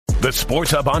The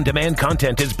SportsHub on-demand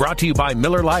content is brought to you by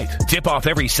Miller Lite. Tip off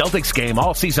every Celtics game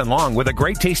all season long with a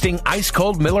great-tasting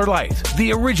ice-cold Miller Lite,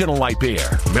 the original light beer.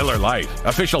 Miller Lite,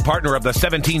 official partner of the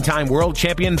 17-time world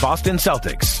champion Boston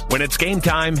Celtics. When it's game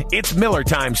time, it's Miller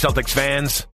time, Celtics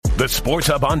fans. The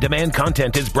SportsHub on-demand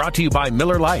content is brought to you by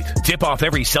Miller Lite. Tip off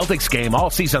every Celtics game all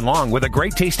season long with a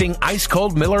great-tasting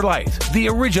ice-cold Miller Lite, the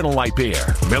original light beer.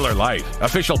 Miller Lite,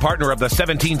 official partner of the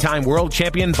 17-time world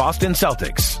champion Boston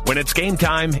Celtics. When it's game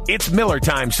time, it's Miller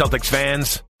time, Celtics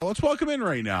fans. Let's welcome in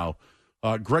right now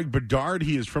Greg Bedard.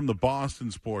 He is from the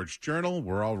Boston Sports Journal.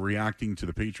 We're all reacting to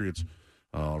the Patriots'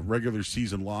 regular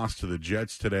season loss to the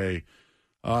Jets today.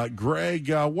 Greg,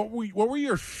 what were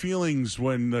your feelings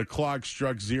when the clock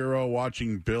struck zero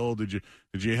watching Bill? Did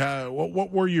you have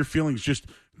what were your feelings? Just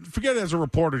forget it as a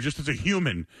reporter, just as a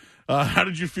human. How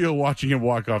did you feel watching him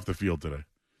walk off the field today?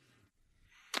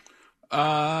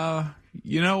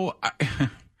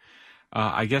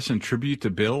 I guess in tribute to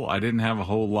Bill, I didn't have a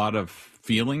whole lot of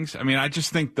feelings. I mean, I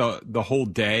just think the whole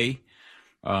day,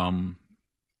 the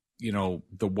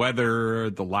weather,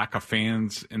 the lack of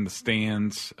fans in the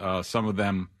stands, some of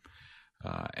them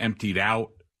emptied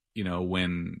out,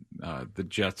 when the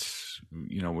Jets,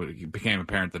 it became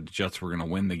apparent that the Jets were going to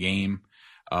win the game.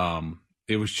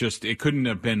 It couldn't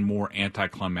have been more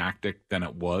anticlimactic than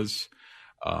it was.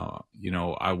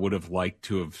 I would have liked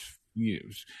to have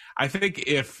I think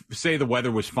if, say, the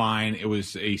weather was fine, it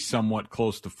was a somewhat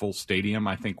close to full stadium,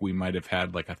 I think we might have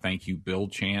had like a thank you Bill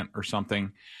chant or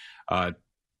something, in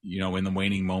the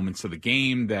waning moments of the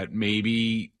game that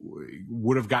maybe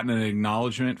would have gotten an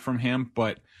acknowledgement from him.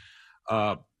 But,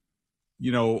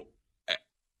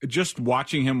 just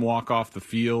watching him walk off the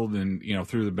field and,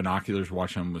 through the binoculars,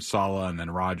 watching him with Saleh and then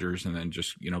Rodgers and then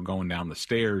just, going down the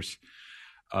stairs,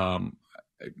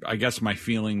 I guess my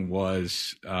feeling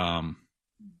was,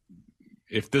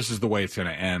 if this is the way it's going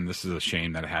to end, this is a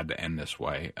shame that it had to end this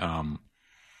way.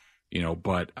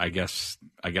 But I guess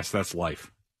that's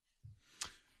life.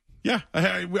 Yeah,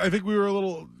 I think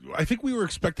we were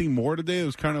expecting more today. It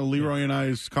was kind of Leroy and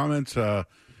I's comments.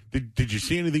 Did you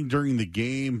see anything during the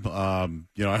game?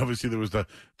 Obviously there was the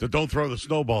don't throw the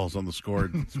snowballs on the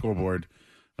scoreboard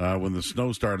when the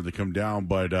snow started to come down,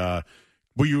 but.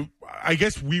 I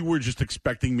guess we were just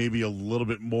expecting maybe a little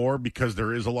bit more because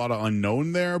there is a lot of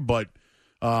unknown there. But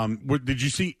did you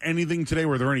see anything today?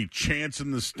 Were there any chants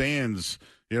in the stands?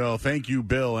 Thank you,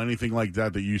 Bill. Anything like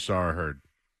that you saw or heard?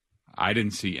 I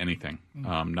didn't see anything.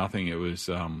 Nothing. It was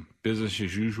business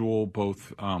as usual,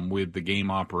 both with the game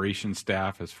operations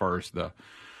staff as far as the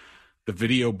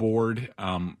video board.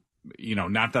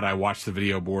 Not that I watched the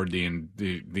video board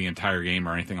the entire game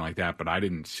or anything like that, but I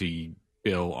didn't see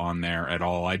Bill on there at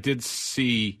all. I did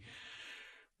see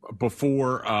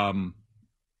before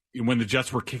when the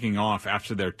Jets were kicking off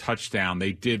after their touchdown,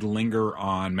 they did linger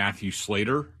on Matthew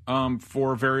Slater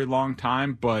for a very long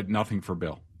time, but nothing for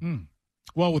Bill.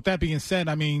 Well, with that being said,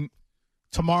 I mean,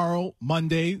 tomorrow,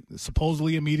 Monday,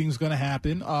 supposedly a meeting is going to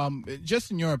happen. Just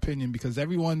in your opinion, because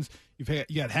you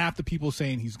got half the people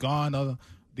saying he's gone,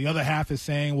 the other half is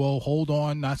saying, well, hold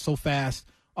on, not so fast.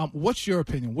 What's your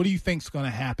opinion? What do you think is going to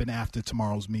happen after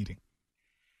tomorrow's meeting?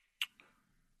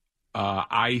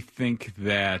 I think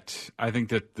that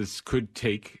this could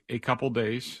take a couple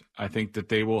days. I think that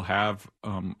they will have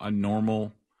the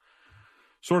normal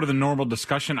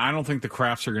discussion. I don't think the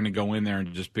Crafts are going to go in there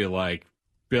and just be like,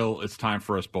 Bill, it's time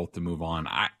for us both to move on.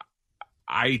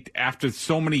 I after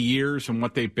so many years and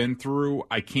what they've been through,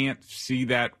 I can't see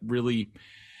that really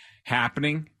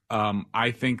happening. I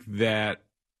think that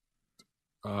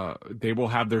they will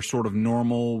have their sort of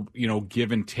normal,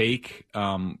 give and take.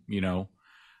 What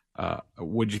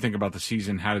did you think about the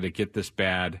season? How did it get this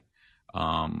bad?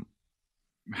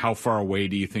 How far away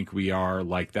do you think we are?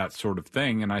 Like that sort of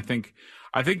thing. And I think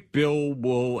Bill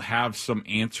will have some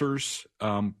answers,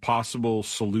 possible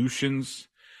solutions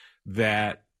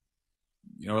that,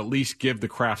 at least give the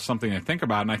Kraft something to think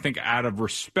about. And I think out of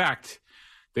respect,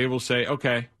 they will say,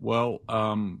 okay, well,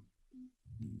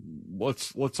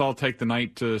 let's all take the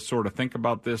night to sort of think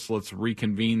about this. Let's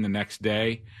reconvene the next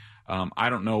day. I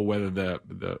don't know whether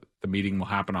the meeting will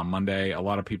happen on Monday. A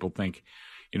lot of people think,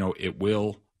 it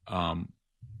will.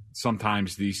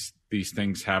 Sometimes these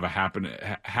things have a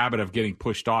habit of getting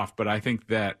pushed off, but I think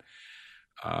that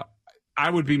I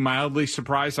would be mildly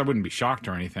surprised. I wouldn't be shocked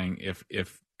or anything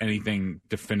if anything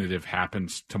definitive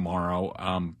happens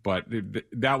tomorrow. But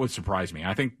that would surprise me.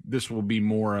 I think this will be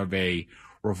more of a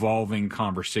revolving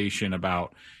conversation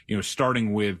about,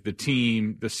 starting with the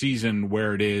team, the season,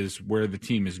 where it is, where the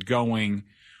team is going,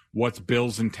 what's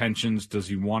Bill's intentions. Does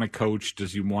he want to coach?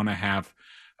 Does he want to have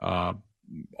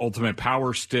ultimate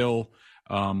power still?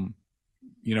 Does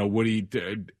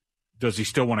he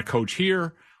still want to coach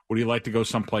here? Would he like to go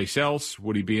someplace else?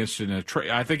 Would he be interested in a trade?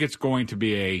 I think it's going to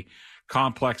be a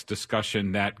complex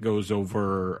discussion that goes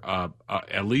over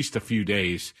at least a few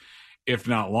days, if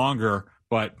not longer.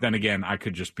 But then again, I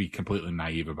could just be completely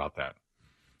naive about that.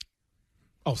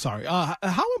 Oh, sorry.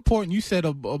 How important, you said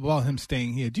about him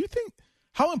staying here. Do you think,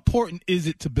 how important is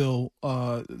it to Bill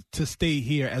to stay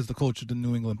here as the coach of the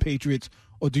New England Patriots?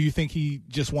 Or do you think he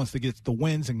just wants to get the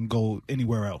wins and go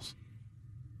anywhere else?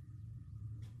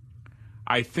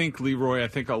 I think, Leroy,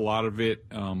 a lot of it,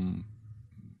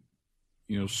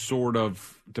 sort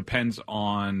of depends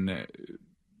on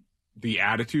the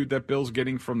attitude that Bill's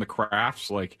getting from the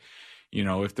Crafts. Like,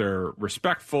 if they're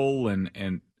respectful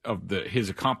and of his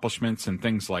accomplishments and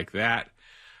things like that,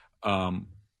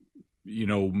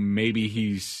 maybe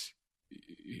he'd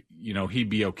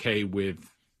be okay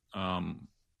with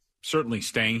certainly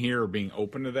staying here or being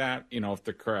open to that. If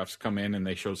the Crafts come in and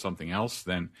they show something else,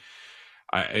 then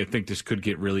I think this could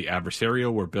get really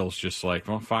adversarial where Bill's just like,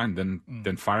 well, fine, then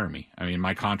fire me. I mean,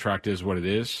 my contract is what it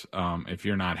is. If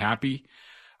you're not happy,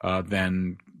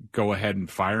 then go ahead and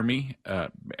fire me.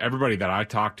 Everybody that I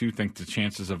talk to think the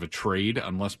chances of a trade,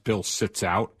 unless Bill sits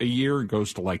out a year and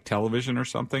goes to like television or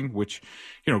something, which,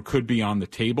 could be on the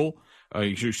table,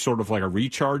 sort of like a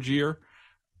recharge year,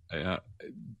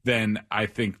 then I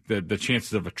think that the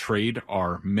chances of a trade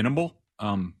are minimal.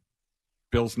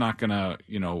 Bill's not going to,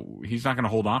 he's not going to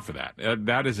hold on for that.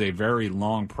 That is a very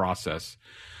long process,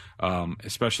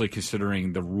 especially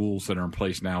considering the rules that are in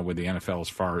place now with the NFL as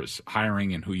far as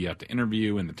hiring and who you have to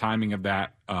interview and the timing of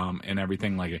that and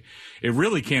everything like it. It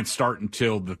really can't start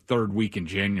until the third week in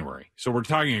January. So we're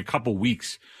talking a couple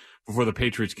weeks before the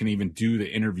Patriots can even do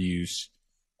the interviews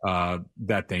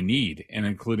that they need, and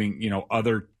including,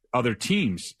 other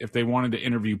teams. If they wanted to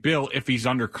interview Bill, if he's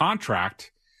under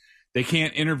contract, they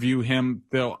can't interview him,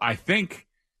 I think,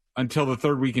 until the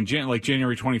third week in January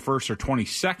 21st or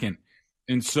 22nd.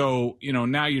 And so,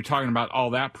 now you're talking about all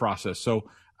that process. So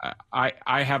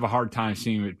I have a hard time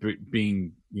seeing it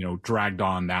being, dragged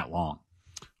on that long.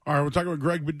 All right, we're talking with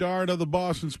Greg Bedard of the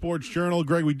Boston Sports Journal.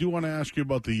 Greg, we do want to ask you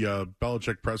about the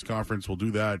Belichick press conference. We'll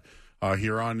do that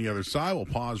here on the other side. We'll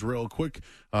pause real quick.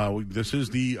 This is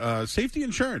the Safety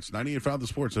Insurance, 98.5 The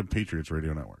Sports of Patriots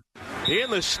Radio Network.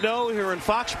 In the snow here in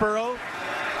Foxborough,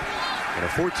 and a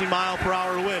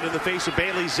 14-mile-per-hour wind in the face of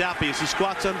Bailey Zappi as he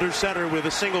squats under center with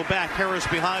a single back. Harris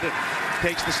behind it.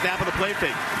 Takes the snap of the play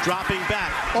fake. Dropping back.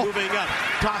 Moving up.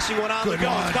 Tossing one on the go.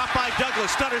 Caught by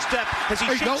Douglas. Stutter step as he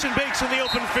shakes and bakes in the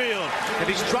open field. And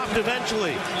he's dropped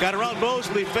eventually. Got around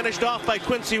Mosley. Finished off by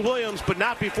Quincy Williams, but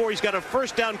not before he's got a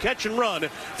first down catch and run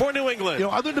for New England.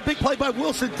 Other than the big play by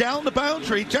Wilson down the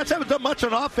boundary, Jets haven't done much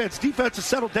on offense. Defense has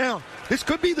settled down. This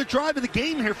could be the drive of the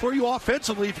game here for you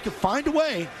offensively if you can find a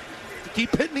way to keep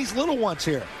hitting these little ones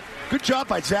here. Good job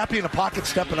by Zappi in the pocket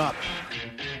stepping up.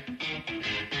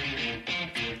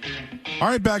 All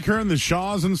right, back here in the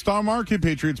Shaws and Star Market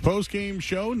Patriots post-game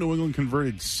show. New England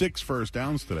converted 6 first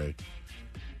downs today.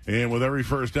 And with every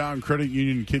first down, Credit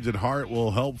Union Kids at Heart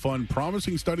will help fund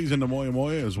promising studies into Moya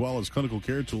Moya as well as clinical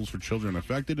care tools for children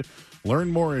affected. Learn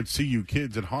more at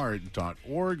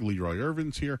cukidsatheart.org. Leroy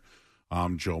Irvin's here.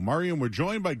 I'm Joe Murray, and we're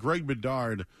joined by Greg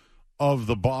Bedard of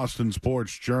the Boston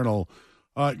Sports Journal.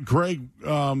 Greg,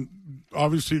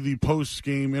 obviously the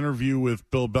post-game interview with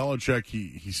Bill Belichick,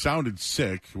 he sounded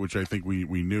sick, which I think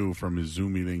we knew from his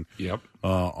Zoom meeting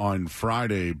on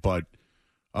Friday, but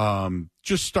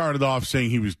just started off saying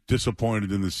he was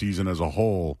disappointed in the season as a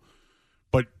whole.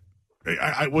 But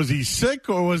was he sick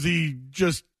or was he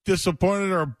just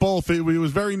disappointed or both? It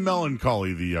was very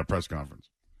melancholy, the press conference.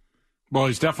 Well,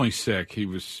 he's definitely sick. He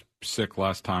was sick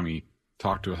last time he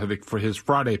talked to us. I think for his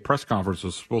Friday press conference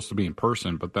was supposed to be in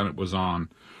person, but then it was on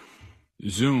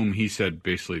Zoom. He said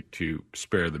basically to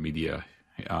spare the media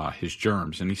his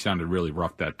germs, and he sounded really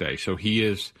rough that day. So he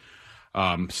is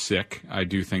sick. I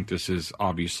do think this has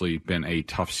obviously been a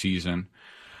tough season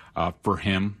for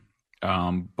him.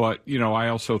 But, I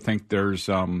also think there's,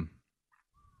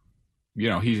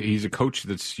 he's a coach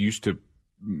that's used to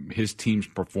his teams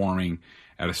performing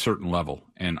at a certain level.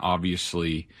 And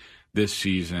obviously this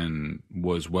season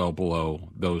was well below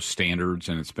those standards,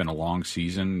 and it's been a long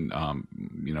season.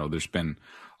 There's been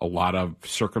a lot of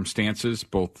circumstances,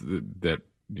 both that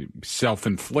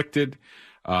self-inflicted,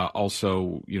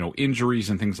 also,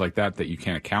 injuries and things like that you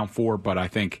can't account for. But I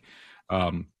think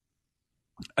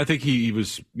he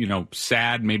was,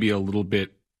 sad, maybe a little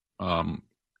bit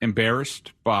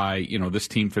embarrassed by, this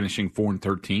team finishing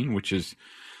 4-13, which is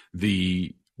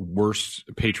the worst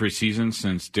Patriot season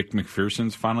since Dick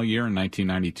McPherson's final year in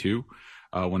 1992,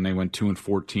 when they went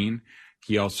 2-14.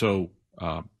 He also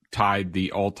tied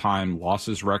the all-time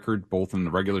losses record, both in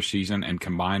the regular season and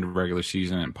combined regular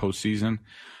season and postseason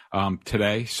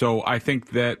today. So I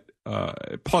think that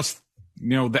plus,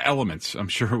 the elements. I'm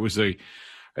sure it was a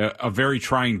very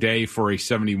trying day for a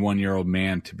 71-year-old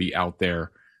man to be out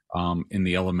there in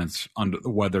the elements, under the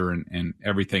weather, and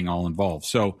everything all involved.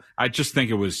 So I just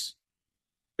think it was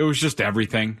just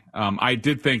everything. I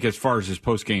did think, as far as his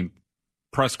post-game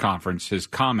press conference, his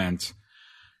comments,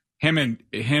 him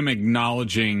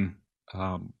acknowledging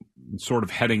sort of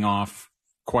heading off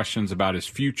questions about his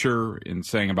future and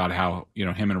saying about how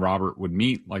him and Robert would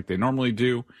meet like they normally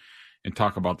do and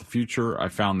talk about the future. I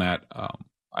found that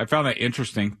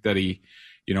interesting that he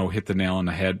hit the nail on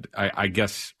the head, I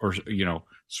guess, or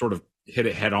sort of hit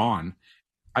it head on.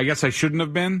 I guess I shouldn't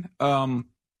have been.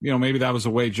 Maybe that was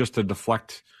a way just to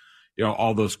deflect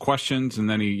all those questions, and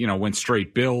then he went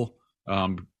straight Bill.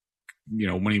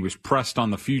 When he was pressed on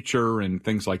the future and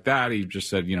things like that, he just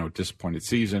said, disappointed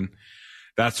season,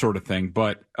 that sort of thing.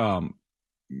 But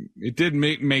it did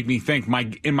make me think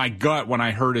in my gut when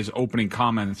I heard his opening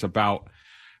comments about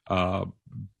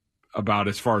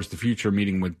as far as the future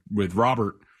meeting with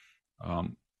Robert.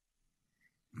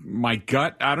 My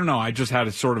gut, I don't know. I just had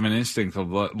a sort of an instinct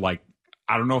of like,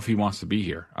 I don't know if he wants to be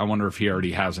here. I wonder if he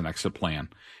already has an exit plan.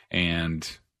 And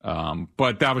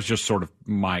but that was just sort of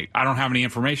I don't have any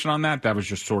information on that. That was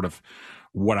just sort of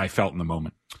what I felt in the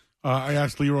moment. I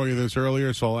asked Leroy this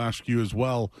earlier, so I'll ask you as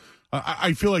well.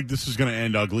 I feel like this is going to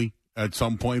end ugly at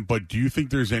some point, but do you think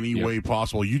there's any way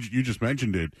possible? You just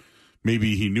mentioned it.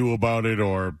 Maybe he knew about it,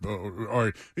 or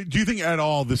do you think at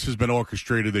all this has been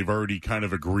orchestrated? They've already kind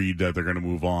of agreed that they're going to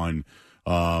move on,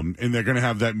 and they're going to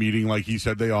have that meeting like he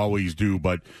said they always do.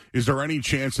 But is there any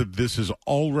chance that this has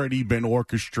already been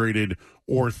orchestrated,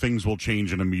 or things will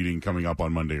change in a meeting coming up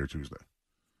on Monday or Tuesday?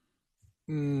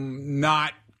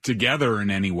 Not together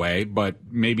in any way, but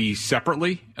maybe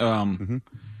separately.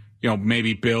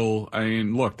 Maybe Bill. I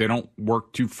mean, look, they don't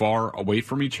work too far away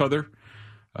from each other.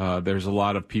 There's a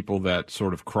lot of people that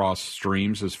sort of cross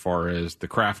streams as far as the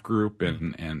Kraft group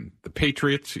and the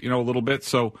Patriots, a little bit.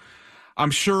 So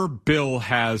I'm sure Bill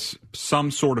has some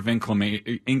sort of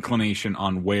inclination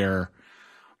on where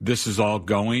this is all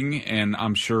going. And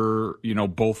I'm sure,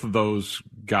 both of those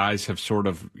guys have sort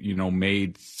of,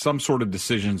 made some sort of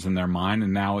decisions in their mind.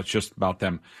 And now it's just about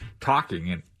them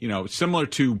talking. And, similar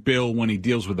to Bill when he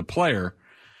deals with a player,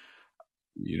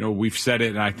 we've said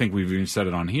it, and I think we've even said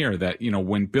it on here, that,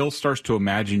 when Bill starts to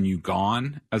imagine you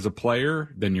gone as a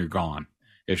player, then you're gone.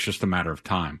 It's just a matter of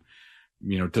time.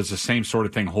 Does the same sort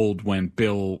of thing hold when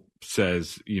Bill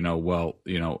says,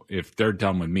 if they're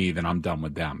done with me, then I'm done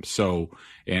with them. So,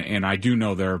 and I do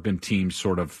know there have been teams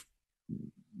sort of,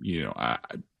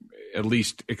 at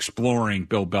least exploring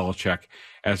Bill Belichick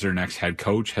as their next head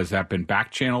coach. Has that been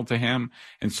back channeled to him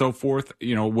and so forth?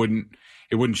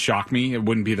 It wouldn't shock me. It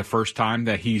wouldn't be the first time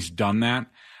that he's done that.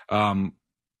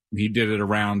 He did it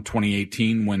around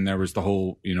 2018 when there was the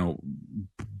whole,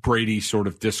 Brady sort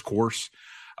of discourse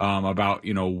about,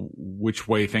 which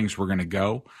way things were going to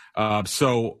go.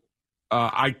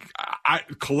 I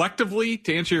collectively,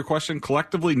 to answer your question,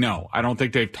 no. I don't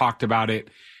think they've talked about it.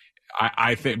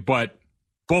 I think, but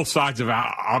both sides have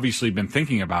obviously been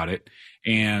thinking about it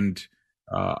and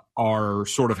are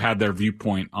sort of had their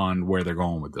viewpoint on where they're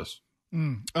going with this.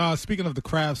 Speaking of the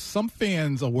Kraft, some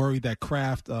fans are worried that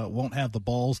Kraft won't have the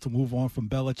balls to move on from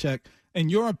Belichick. In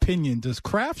your opinion, does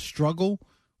Kraft struggle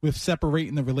with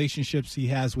separating the relationships he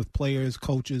has with players,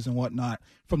 coaches, and whatnot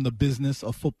from the business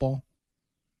of football?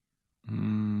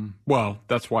 Well,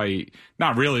 that's why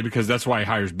not really, because that's why he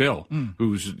hires Bill,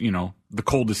 who's, the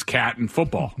coldest cat in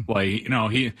football.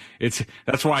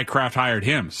 That's why Kraft hired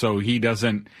him. So he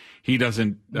doesn't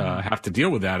have to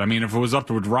deal with that. I mean, if it was up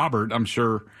to Robert, I'm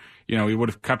sure, he would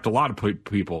have kept a lot of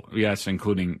people, yes,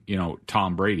 including,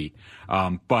 Tom Brady.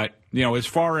 But, as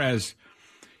far as,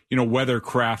 whether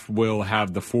Kraft will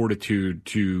have the fortitude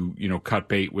to, cut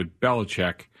bait with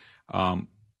Belichick,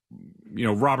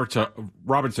 Robert's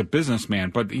a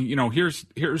businessman, but here's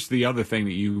the other thing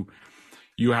that you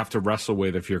have to wrestle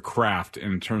with if you're Kraft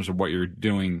in terms of what you're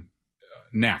doing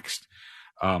next.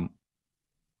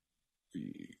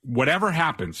 Whatever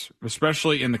happens,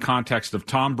 especially in the context of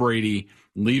Tom Brady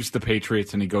leaves the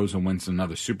Patriots and he goes and wins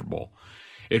another Super Bowl.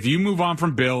 If you move on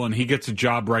from Bill and he gets a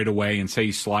job right away and say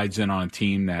he slides in on a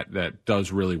team that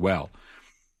does really well,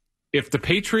 if the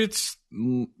Patriots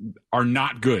are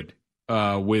not good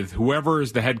with whoever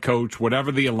is the head coach,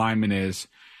 whatever the alignment is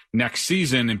next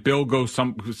season, and Bill goes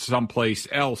someplace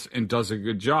else and does a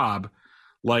good job,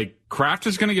 like Kraft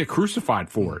is going to get crucified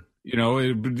for it. It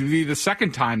would be the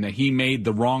second time that he made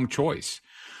the wrong choice.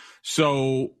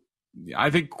 So I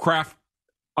think Kraft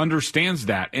understands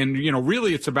that. And,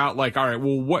 really it's about like, all right,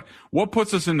 well, what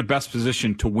puts us in the best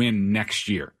position to win next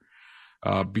year?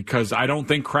 Because I don't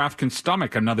think Kraft can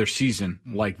stomach another season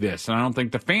like this, and I don't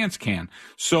think the fans can.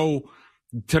 So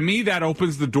to me, that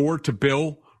opens the door to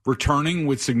Bill returning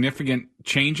with significant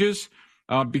changes.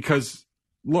 Because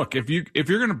look, if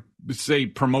you're going to say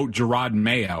promote Gerard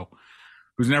Mayo,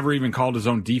 who's never even called his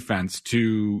own defense,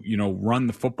 to run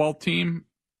the football team,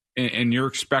 and you're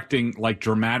expecting like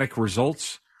dramatic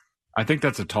results, I think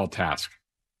that's a tall task.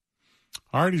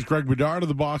 All right, he's Greg Bedard of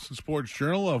the Boston Sports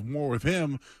Journal. I'll have more with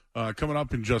him coming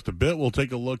up in just a bit. We'll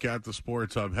take a look at the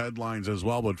SportsHub headlines as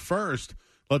well. But first,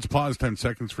 let's pause 10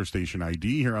 seconds for station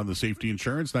ID here on the Safety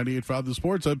Insurance 98.5 The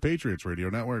SportsHub Patriots Radio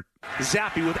Network.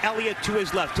 Zappi with Elliott to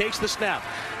his left, takes the snap,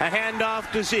 a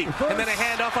handoff to Zeke, and then a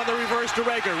handoff on the reverse to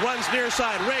Rager. Runs near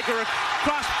side, Rager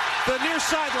across the near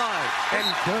sideline, and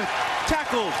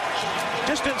tackled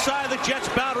just inside the Jets'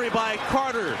 boundary by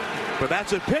Carter. But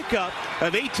that's a pickup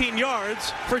of 18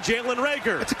 yards for Jalen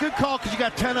Rager. It's a good call because you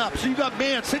got 10 up. So you got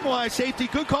man, single eye safety.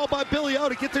 Good call by Billy O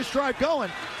to get this drive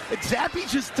going. And Zappi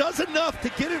just does enough to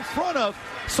get in front of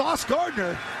Sauce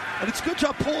Gardner. And it's a good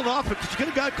job pulling off it because you could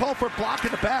have got called for a block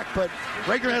in the back. But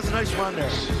Rager has a nice run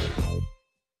there.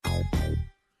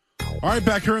 All right,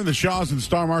 back here in the Shaw's and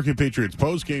Star Market Patriots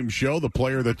post-game show, the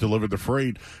player that delivered the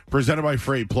freight, presented by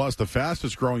Freight Plus, the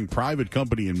fastest-growing private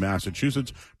company in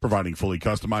Massachusetts, providing fully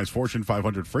customized Fortune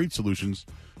 500 freight solutions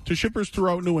to shippers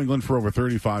throughout New England for over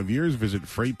 35 years. Visit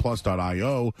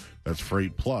freightplus.io. That's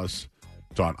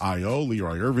freightplus.io.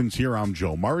 Leroy Irvin's here. I'm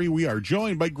Joe Murray. We are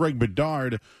joined by Greg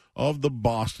Bedard of the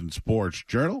Boston Sports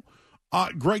Journal.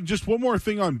 Greg, just one more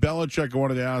thing on Belichick I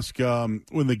wanted to ask.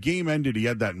 When the game ended, he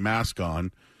had that mask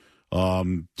on.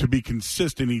 To be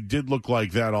consistent, he did look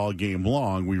like that all game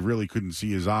long. We really couldn't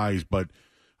see his eyes, but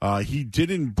he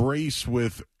did embrace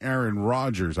with Aaron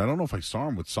Rodgers. I don't know if I saw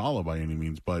him with Saleh by any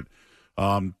means, but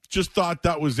just thought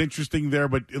that was interesting there.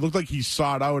 But it looked like he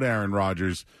sought out Aaron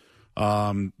Rodgers.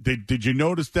 Did you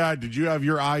notice that? Did you have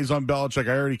your eyes on Belichick?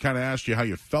 I already kind of asked you how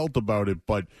you felt about it,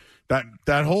 but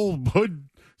that whole hood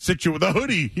situation, the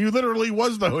hoodie, he literally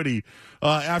was the hoodie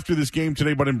after this game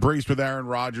today, but embraced with Aaron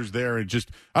Rodgers there. And just,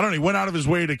 I don't know, he went out of his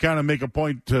way to kind of make a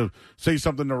point to say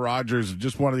something to Rodgers.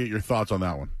 Just wanted to get your thoughts on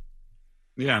that one.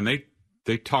 Yeah, and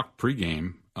they talked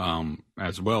pregame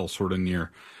as well, sort of near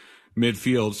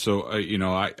midfield. So,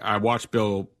 I watched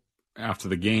Bill after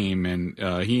the game, and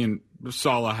he and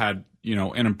Saleh had,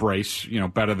 an embrace,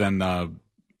 better than the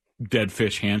dead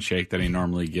fish handshake that he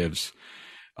normally gives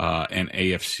an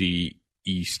AFC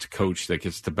East coach that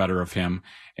gets the better of him.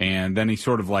 And then he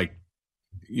sort of like,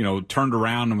 turned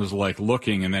around and was like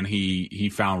looking, and then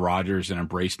he found Rodgers and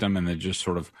embraced him, and then just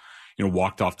sort of,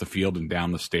 walked off the field and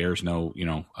down the stairs. No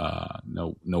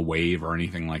wave or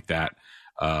anything like that.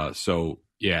 So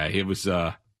yeah, it was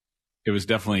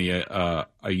definitely a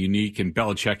unique and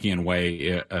Belichickian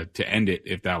way to end it,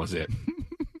 if that was it.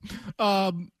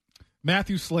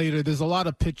 Matthew Slater, there's a lot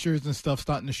of pictures and stuff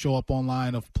starting to show up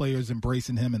online of players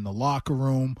embracing him in the locker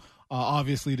room.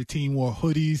 Obviously, the team wore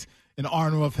hoodies in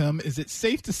honor of him. Is it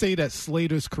safe to say that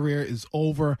Slater's career is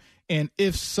over? And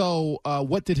if so,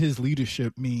 what did his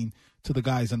leadership mean to the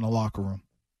guys in the locker room?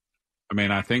 I mean,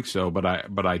 I think so, but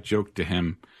I joked to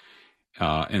him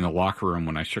in the locker room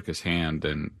when I shook his hand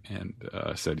and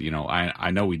said,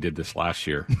 I know we did this last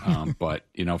year, but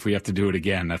if we have to do it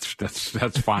again,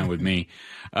 that's fine with me.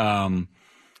 But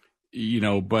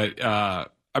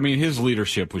I mean, his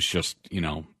leadership was just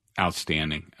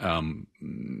outstanding.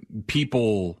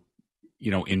 People,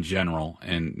 in general,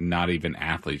 and not even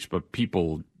athletes, but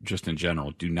people just in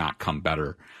general, do not come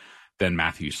better than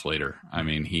Matthew Slater. I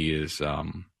mean, he is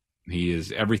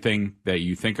everything that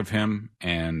you think of him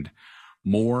and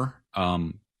more.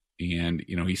 And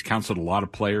he's counseled a lot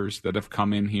of players that have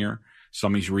come in here.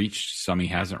 Some he's reached, some he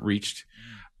hasn't reached.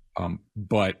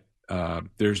 But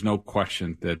there's no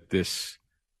question that this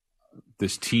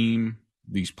team,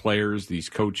 these players, these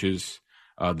coaches,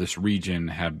 this region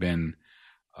have been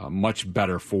much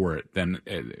better for it than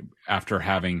after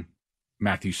having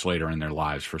Matthew Slater in their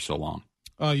lives for so long.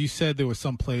 You said there were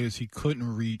some players he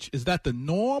couldn't reach. Is that the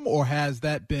norm, or has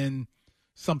that been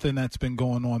something that's been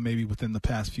going on maybe within the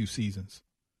past few seasons?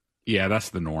 Yeah, that's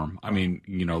the norm. I mean,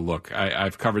 look,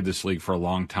 I've covered this league for a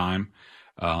long time.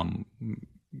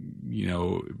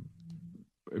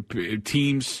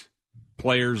 Teams,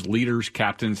 players, leaders,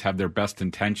 captains have their best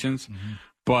intentions,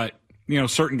 but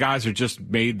certain guys are just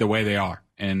made the way they are,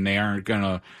 and they aren't going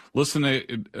to listen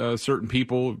to certain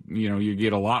people. You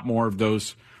get a lot more of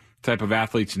those type of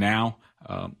athletes now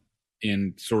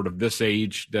in sort of this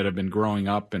age that have been growing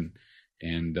up and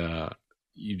and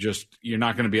you're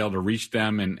not going to be able to reach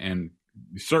them. And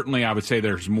certainly I would say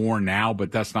there's more now,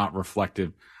 but that's not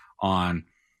reflective on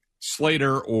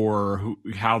Slater or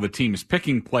how the team is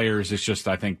picking players. It's just,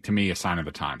 I think, to me, a sign of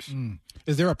the times.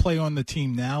 Is there a player on the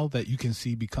team now that you can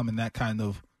see becoming that kind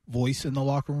of voice in the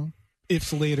locker room if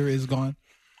Slater is gone?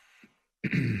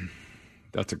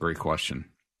 That's a great question.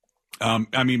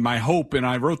 I mean, my hope, and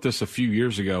I wrote this a few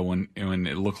years ago when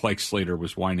it looked like Slater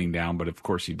was winding down, but of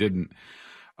course he didn't.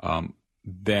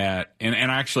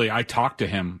 Actually, I talked to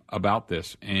him about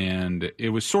this, and it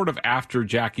was sort of after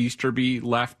Jack Easterby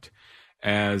left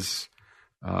as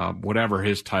whatever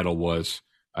his title was.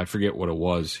 I forget what it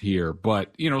was here,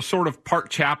 but sort of part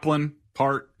chaplain,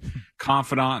 part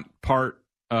confidant, part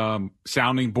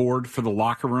sounding board for the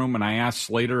locker room. And I asked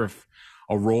Slater if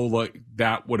a role like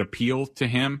that would appeal to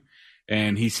him,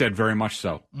 and he said very much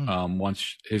so.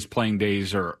 Once his playing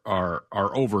days are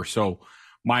over, so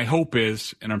my hope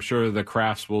is, and I'm sure the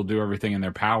Crafts will do everything in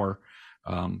their power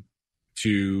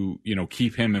to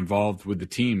keep him involved with the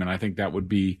team, and I think that would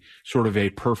be sort of a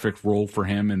perfect role for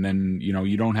him. And then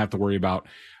you don't have to worry about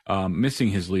missing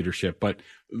his leadership. But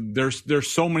there's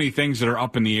so many things that are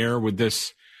up in the air with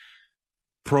this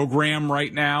program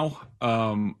right now.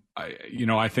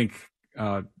 I think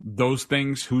those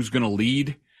things, who's going to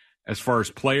lead as far as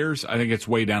players, I think it's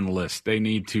way down the list. They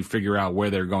need to figure out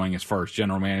where they're going as far as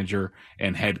general manager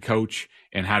and head coach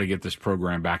and how to get this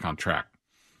program back on track.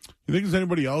 You think there's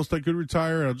anybody else that could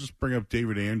retire? I'll just bring up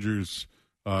David Andrews.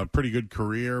 Pretty good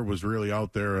career, was really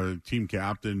out there, a team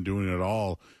captain, doing it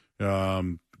all.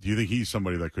 Do you think he's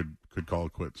somebody that could call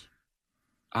it quits?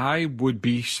 I would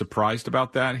be surprised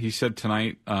about that. He said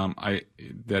tonight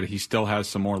that he still has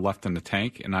some more left in the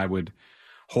tank, and I would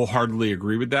wholeheartedly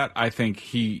agree with that. I think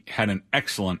he had an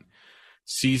excellent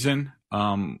season.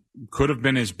 Could have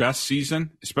been his best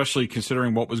season, especially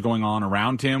considering what was going on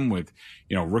around him with,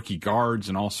 rookie guards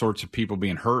and all sorts of people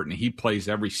being hurt, and he plays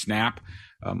every snap.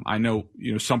 I know,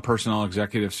 some personnel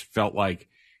executives felt like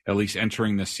at least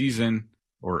entering the season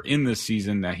or in this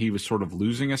season that he was sort of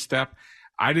losing a step.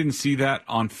 I didn't see that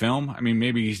on film. I mean,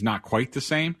 maybe he's not quite the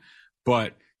same,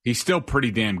 but he's still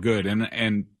pretty damn good.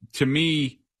 And to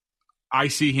me, I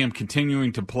see him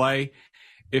continuing to play.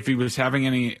 If he was having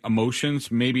any emotions,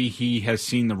 maybe he has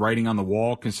seen the writing on the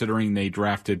wall, considering they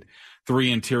drafted 3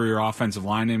 interior offensive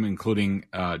linemen, including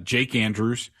Jake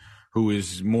Andrews, who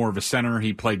is more of a center.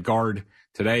 He played guard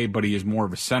today, but he is more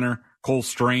of a center. Cole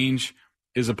Strange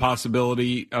is a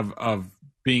possibility of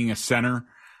being a center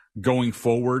going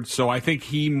forward. So I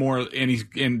think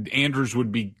and Andrews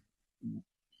would be,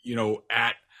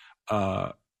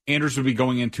 Andrews would be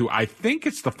going into, I think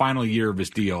it's the final year of his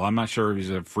deal. I'm not sure if he's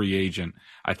a free agent.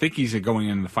 I think he's going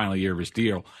into the final year of his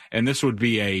deal. And this would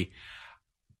be a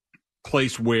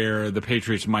place where the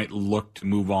Patriots might look to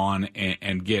move on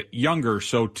and get younger.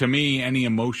 So to me, any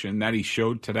emotion that he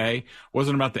showed today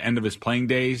wasn't about the end of his playing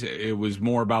days. It was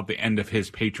more about the end of his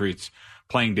Patriots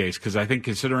playing days. Because I think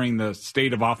considering the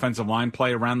state of offensive line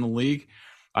play around the league,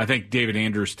 I think David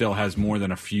Andrews still has more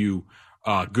than a few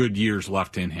good years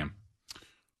left in him.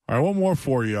 All right, one more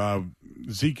for you.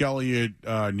 Zeke Elliott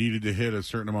needed to hit a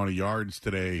certain amount of yards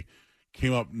today.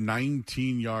 Came up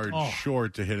 19 yards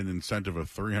short to hit an incentive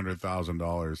of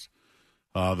 $300,000.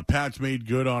 The Pats made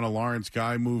good on a Lawrence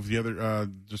Guy move the other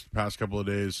just the past couple of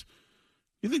days.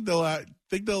 You think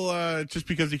they'll just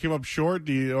because he came up short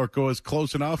or go as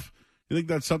close enough? You think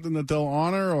that's something that they'll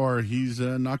honor, or he's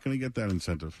not going to get that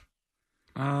incentive?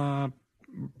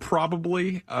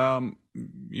 Probably.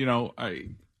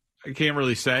 I can't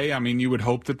really say. I mean, you would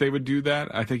hope that they would do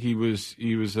that. I think he was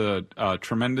a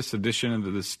tremendous addition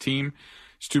into this team.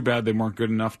 It's too bad they weren't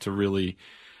good enough to really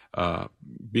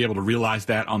be able to realize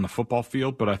that on the football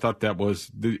field. But I thought that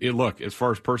was look, as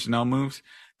far as personnel moves,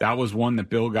 that was one that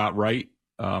Bill got right.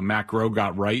 Matt Groh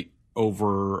got right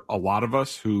over a lot of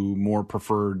us who more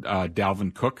preferred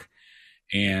Dalvin Cook,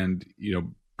 and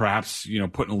perhaps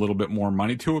putting a little bit more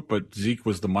money to it. But Zeke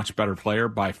was the much better player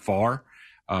by far.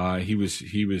 He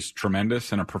was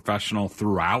tremendous and a professional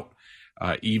throughout.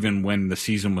 Even when the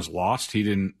season was lost, he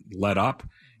didn't let up,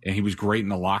 and he was great in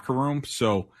the locker room.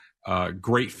 So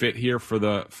great fit here for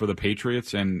the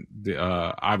Patriots, and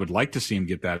I would like to see him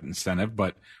get that incentive,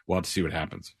 but we'll have to see what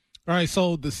happens. All right,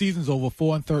 so the season's over,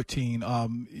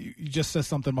 4-13. You just said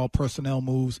something about personnel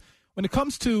moves. When it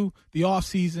comes to the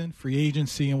offseason, free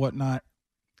agency and whatnot,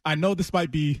 I know this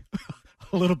might be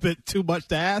a little bit too much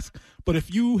to ask, but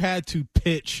if you had to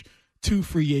pitch to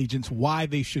free agents why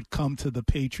they should come to the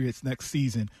Patriots next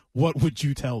season, what would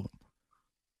you tell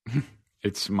them?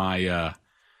 It's my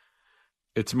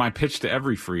pitch to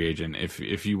every free agent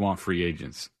if you want free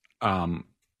agents.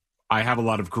 I have a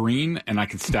lot of green, and I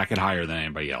can stack it higher than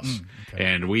anybody else. Okay.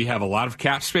 And we have a lot of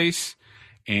cap space,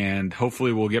 and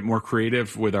hopefully we'll get more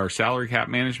creative with our salary cap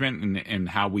management and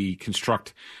how we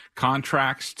construct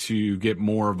contracts to get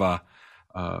more of a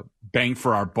bang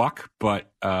for our buck. But,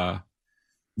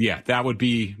 yeah, that would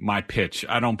be my pitch.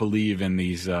 I don't believe in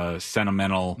these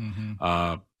sentimental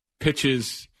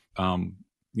pitches.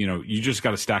 You just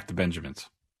got to stack the Benjamins.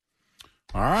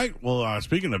 All right. Well,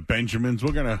 speaking of Benjamins,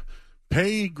 we're going to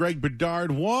pay Greg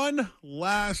Bedard one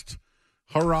last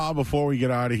hurrah before we get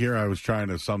out of here. I was trying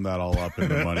to sum that all up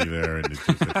into money there, and it's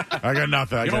just, I got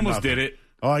nothing. You almost did it.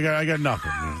 Oh, I got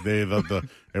nothing.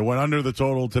 It went under the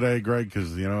total today, Greg,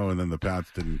 because and then the Pats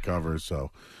didn't cover.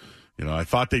 So, I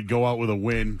thought they'd go out with a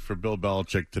win for Bill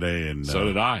Belichick today, and so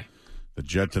did I. The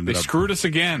Jets ended up screwed us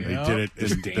again. They did it.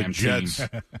 This damn team.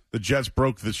 The Jets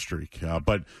broke the streak.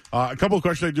 But a couple of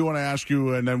questions I do want to ask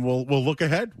you, and then we'll look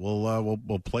ahead. We'll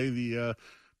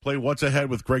play what's ahead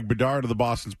with Greg Bedard of the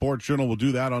Boston Sports Journal. We'll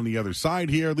do that on the other side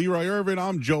here. Leroy Irvin,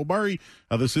 I'm Joe Murray.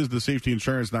 This is the Safety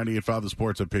Insurance 98.5 The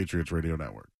Sports at Patriots Radio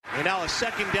Network. And now a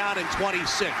second down and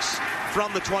 26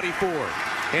 from the 24.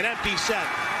 An empty set.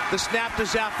 The snap to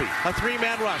Zappi. A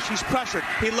three-man rush. He's pressured.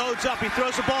 He loads up. He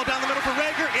throws the ball down the middle for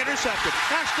Rager. Intercepted.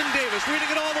 Ashton Davis reading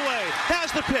it all the way.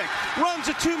 Has the pick. Runs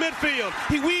it to midfield.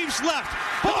 He weaves left.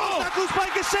 Oh! That goes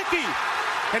by Gesicki.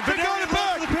 And Bedard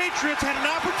for the Patriots had an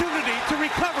opportunity to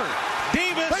recover.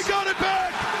 Davis. They got it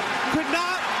back. Could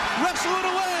not wrestle it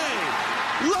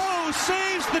away. Lowe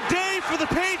saves the day for the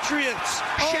Patriots.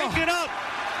 Shake it up.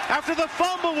 After the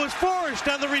fumble was forced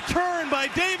on the return by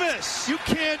Davis. You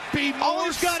can't be more All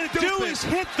he's got to do is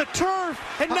hit the turf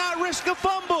and not risk a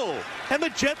fumble. And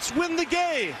the Jets win the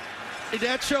game. And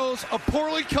that shows a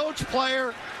poorly coached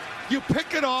player. You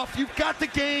pick it off. You've got the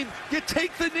game. You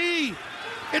take the knee.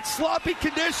 It's sloppy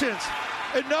conditions.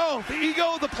 And no, the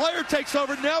ego of the player takes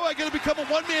over. Now I got to become a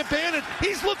one-man band. And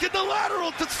he's looking the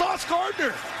lateral to Sauce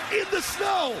Gardner in the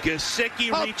snow. Gesicki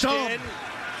reached in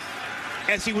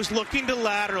as he was looking to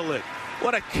lateral it.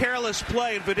 What a careless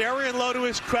play. And Vederian Lowe, to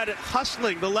his credit,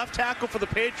 hustling the left tackle for the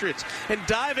Patriots and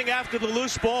diving after the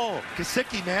loose ball.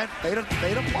 Gesicki, man, made a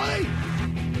play.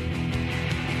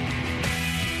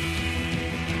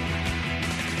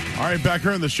 All right, back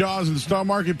here in the Shaws and Star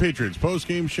Market Patriots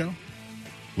post-game show.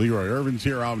 Leroy Irvin's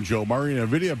here. I'm Joe Murray. And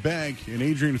Avidia Bank and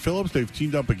Adrian Phillips, they've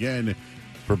teamed up again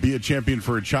for Be a Champion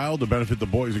for a Child to benefit the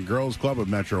Boys and Girls Club of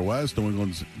Metro West. New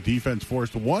England's defense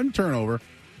forced one turnover,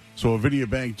 so Avidia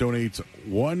Bank donates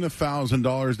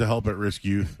 $1,000 to help at-risk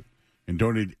youth and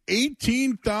donated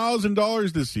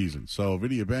 $18,000 this season. So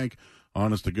Avidia Bank,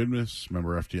 honest to goodness,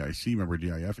 member FDIC, member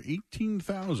DIF,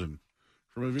 $18,000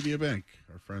 from Avidia Bank.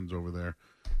 Our friends over there.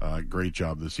 Great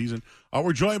job this season.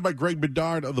 We're joined by Greg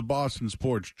Bedard of the Boston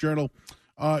Sports Journal.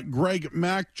 Greg,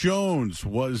 Mac Jones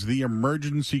was the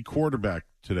emergency quarterback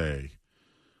today.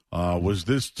 Was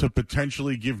this to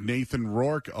potentially give Nathan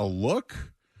Rourke a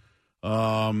look?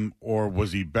 Or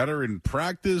was he better in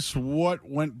practice? What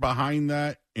went behind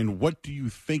that? And what do you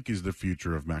think is the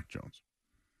future of Mac Jones?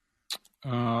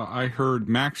 I heard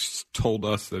Max told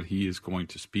us that he is going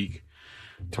to speak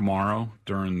tomorrow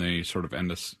during the sort of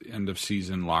end of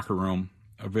season locker room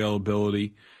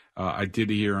availability. I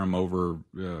did hear him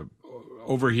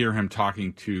overhear him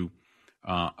talking to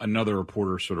another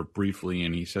reporter sort of briefly,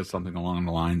 and he said something along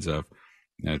the lines of,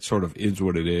 it sort of is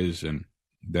what it is, and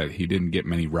that he didn't get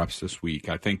many reps this week.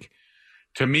 I think,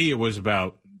 to me, it was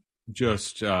about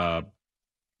just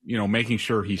making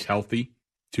sure he's healthy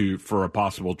for a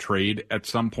possible trade at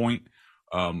some point.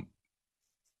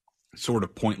 Sort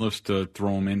of pointless to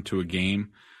throw him into a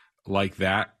game like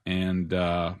that. And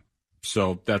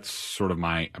so that's sort of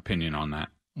my opinion on that.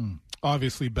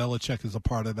 Obviously, Belichick is a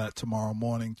part of that tomorrow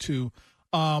morning, too.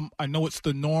 I know it's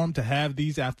the norm to have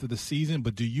these after the season,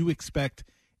 but do you expect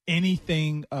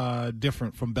anything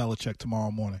different from Belichick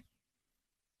tomorrow morning?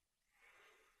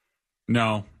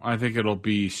 No, I think it'll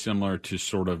be similar to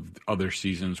sort of other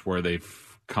seasons where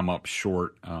they've come up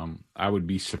short. I would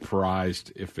be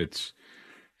surprised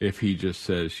if he just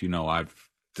says, I've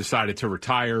decided to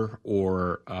retire,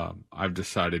 or I've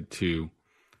decided to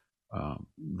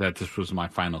that this was my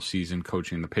final season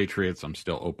coaching the Patriots. I'm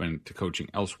still open to coaching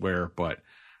elsewhere, but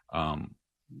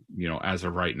as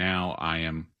of right now, I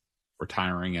am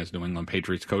retiring as New England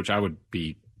Patriots coach. I would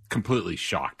be completely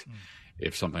shocked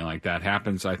if something like that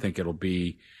happens. I think it'll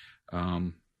be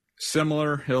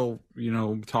similar. He'll,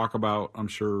 talk about, I'm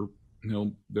sure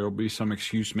there'll be some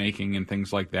excuse making and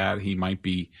things like that. He might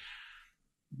be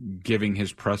giving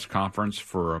his press conference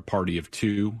for a party of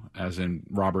two, as in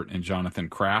Robert and Jonathan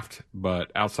Kraft. But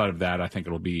outside of that, I think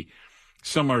it'll be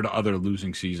similar to other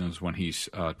losing seasons when he's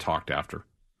talked after.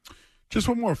 Just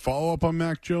one more follow-up on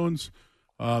Mac Jones.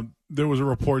 There was a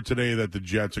report today that the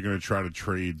Jets are going to try to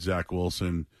trade Zach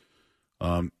Wilson.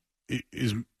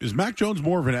 Is Mac Jones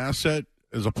more of an asset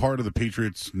as a part of the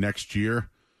Patriots next year,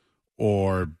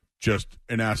 or just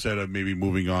an asset of maybe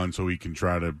moving on so he can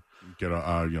try to get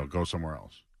go somewhere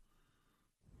else?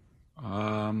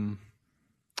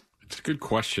 It's a good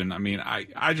question. I mean,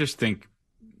 I just think,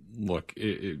 look,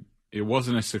 it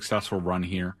wasn't a successful run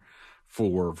here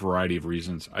for a variety of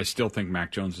reasons. I still think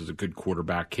Mac Jones is a good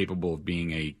quarterback, capable of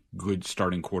being a good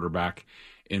starting quarterback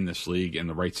in this league in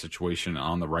the right situation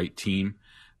on the right team.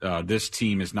 This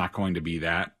team is not going to be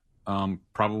that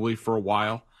probably for a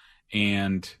while,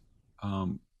 and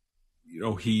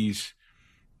he's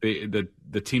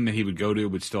the team that he would go to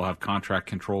would still have contract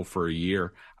control for a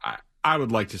year. I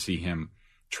would like to see him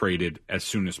traded as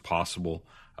soon as possible,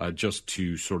 just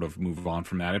to sort of move on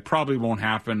from that. It probably won't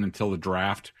happen until the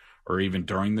draft or even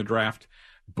during the draft,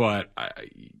 but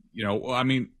I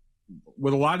mean,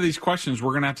 with a lot of these questions,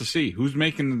 we're going to have to see who's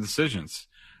making the decisions.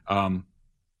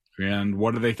 And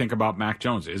what do they think about Mac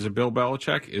Jones? Is it Bill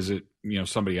Belichick? Is it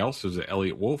somebody else? Is it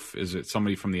Elliott Wolf? Is it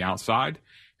somebody from the outside?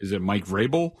 Is it Mike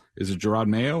Vrabel? Is it Gerard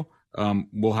Mayo?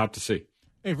 We'll have to see.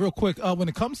 Hey, real quick, when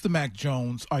it comes to Mac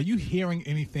Jones, are you hearing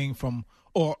anything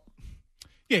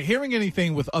hearing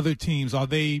anything with other teams? Are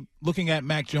they looking at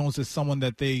Mac Jones as someone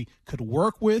that they could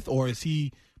work with, or is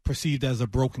he perceived as a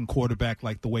broken quarterback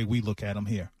like the way we look at him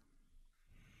here?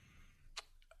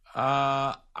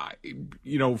 From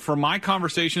my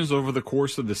conversations over the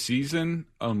course of the season,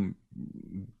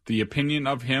 the opinion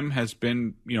of him has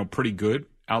been, pretty good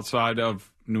outside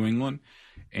of New England,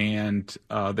 and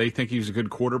they think he's a good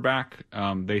quarterback.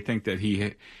 They think that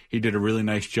he did a really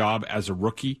nice job as a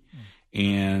rookie,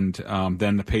 and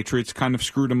then the Patriots kind of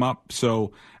screwed him up.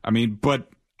 So, I mean, but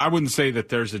I wouldn't say that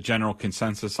there's a general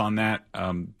consensus on that.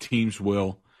 Teams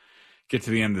will get to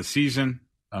the end of the season.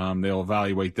 They'll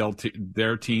evaluate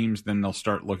their teams. Then they'll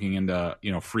start looking into,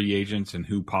 free agents and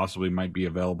who possibly might be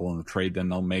available in the trade. Then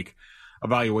they'll make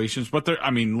evaluations. But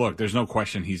there's no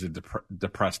question he's a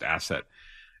depressed asset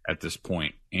at this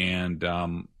point. And,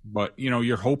 but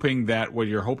you're hoping that what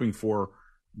you're hoping for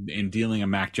in dealing a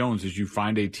Mac Jones is you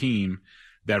find a team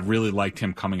that really liked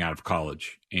him coming out of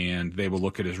college, and they will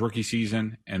look at his rookie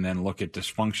season and then look at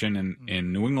dysfunction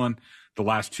in New England the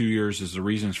last 2 years as the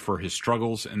reasons for his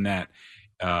struggles, and that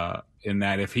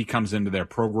if he comes into their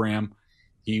program,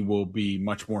 he will be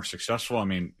much more successful. I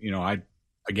mean, I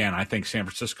think San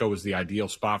Francisco is the ideal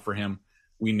spot for him.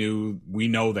 We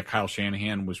know that Kyle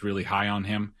Shanahan was really high on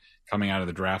him coming out of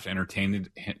the draft, entertained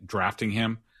drafting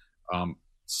him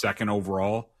second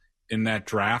overall in that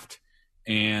draft.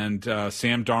 And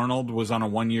Sam Darnold was on a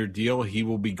 1-year deal. He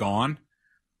will be gone.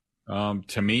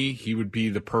 To me, he would be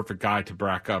the perfect guy to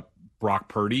back up Brock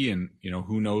Purdy, and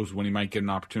who knows when he might get an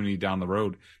opportunity down the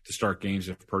road to start games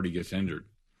if Purdy gets injured.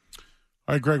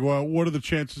 All right, Greg, well, what are the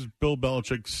chances Bill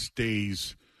Belichick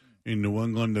stays in New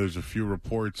England? There's a few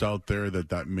reports out there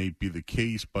that may be the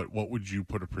case, but what would you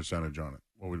put a percentage on it?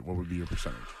 What would be your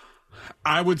percentage?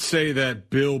 I would say that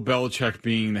Bill Belichick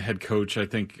being the head coach, I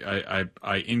think I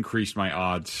increased my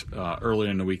odds. Earlier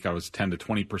in the week, I was 10 to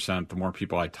 20%. The more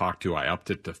people I talked to, I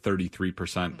upped it to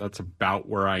 33%. That's about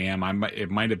where I am.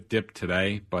 It might have dipped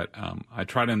today, but I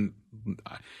try to,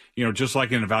 just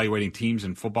like in evaluating teams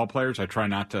and football players, I try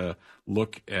not to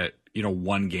look at,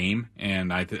 one game.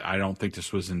 And I don't think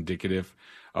this was indicative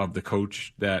of the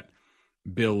coach that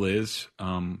Bill is.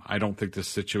 I don't think this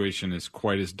situation is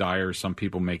quite as dire as some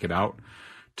people make it out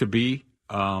to be.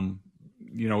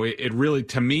 It really,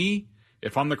 to me,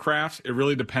 if I'm the Crafts, it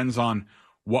really depends on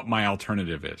what my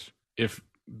alternative is. If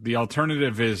the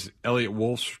alternative is Elliott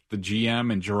Wolf, the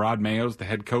GM, and Gerard Mayo's the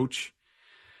head coach,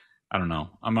 I don't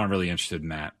know. I'm not really interested in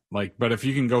that. But if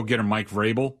you can go get a Mike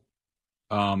Vrabel,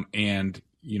 and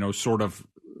sort of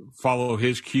follow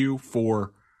his cue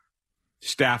for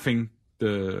staffing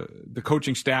the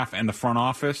coaching staff and the front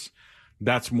office,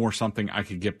 that's more something I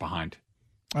could get behind.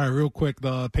 All right, real quick,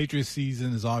 the Patriots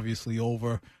season is obviously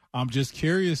over. I'm just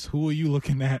curious, who are you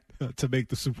looking at to make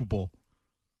the Super Bowl?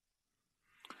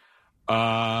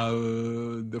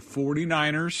 The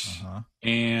 49ers,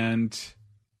 and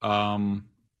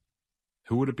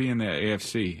who would it be in the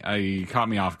AFC? You caught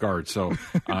me off guard. So,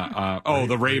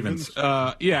 the Ravens.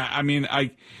 Part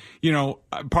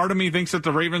of me thinks that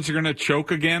the Ravens are going to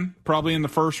choke again, probably in the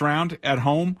first round at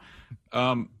home.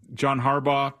 John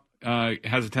Harbaugh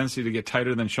has a tendency to get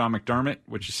tighter than Sean McDermott,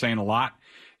 which is saying a lot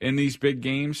in these big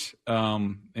games,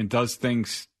 and does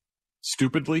things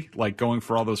stupidly, like going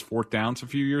for all those fourth downs a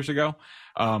few years ago.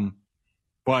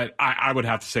 But I would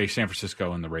have to say San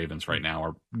Francisco and the Ravens right now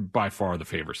are by far the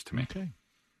favorites to me. Okay.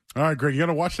 All right, Greg, you going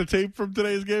to watch the tape from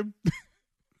today's game?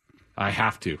 I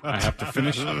have to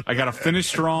finish. I got to finish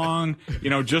strong.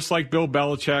 Just like Bill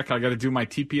Belichick, I got to do my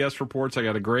TPS reports. I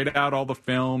got to grade out all the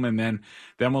film, and then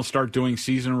we'll start doing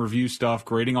season review stuff,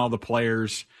 grading all the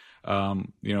players.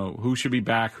 Who should be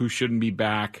back, who shouldn't be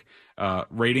back,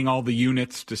 rating all the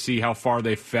units to see how far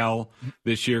they fell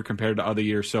this year compared to other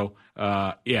years. So,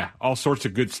 all sorts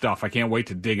of good stuff. I can't wait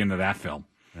to dig into that film.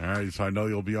 All right, so I know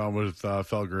you'll be on with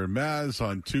Felger and Maz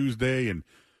on Tuesday, and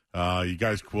you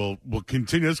guys will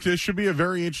continue. This should be a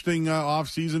very interesting off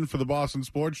season for the Boston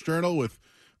Sports Journal with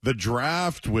the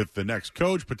draft, with the next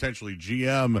coach, potentially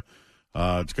GM.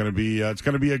 It's going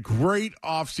to be a great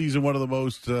off season, one of the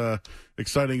most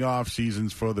exciting off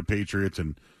seasons for the Patriots,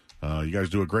 and you guys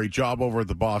do a great job over at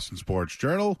the Boston Sports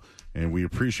Journal, and we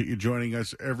appreciate you joining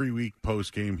us every week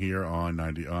post game here on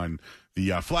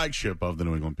the flagship of the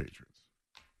New England Patriots.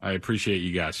 I appreciate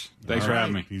you guys. Thanks for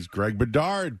having me. He's Greg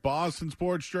Bedard, Boston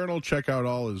Sports Journal. Check out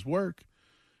all his work.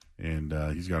 And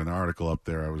he's got an article up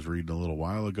there I was reading a little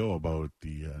while ago about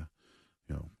the,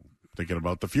 thinking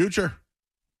about the future.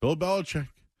 Bill Belichick.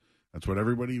 That's what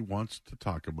everybody wants to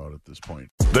talk about at this point.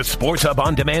 The SportsHub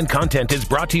on-demand content is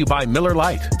brought to you by Miller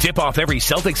Lite. Tip off every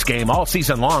Celtics game all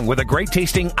season long with a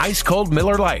great-tasting ice-cold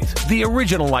Miller Lite, the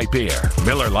original light beer.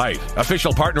 Miller Lite,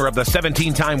 official partner of the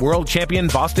 17-time world champion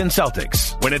Boston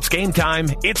Celtics. When it's game time,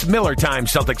 it's Miller time,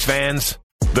 Celtics fans.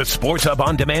 The SportsHub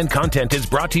on-demand content is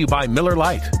brought to you by Miller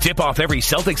Lite. Tip off every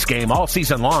Celtics game all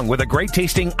season long with a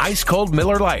great-tasting ice-cold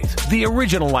Miller Lite, the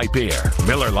original light beer.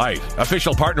 Miller Lite,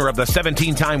 official partner of the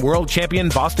 17-time world champion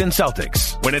Boston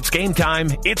Celtics. When it's game time,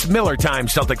 it's Miller time,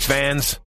 Celtics fans.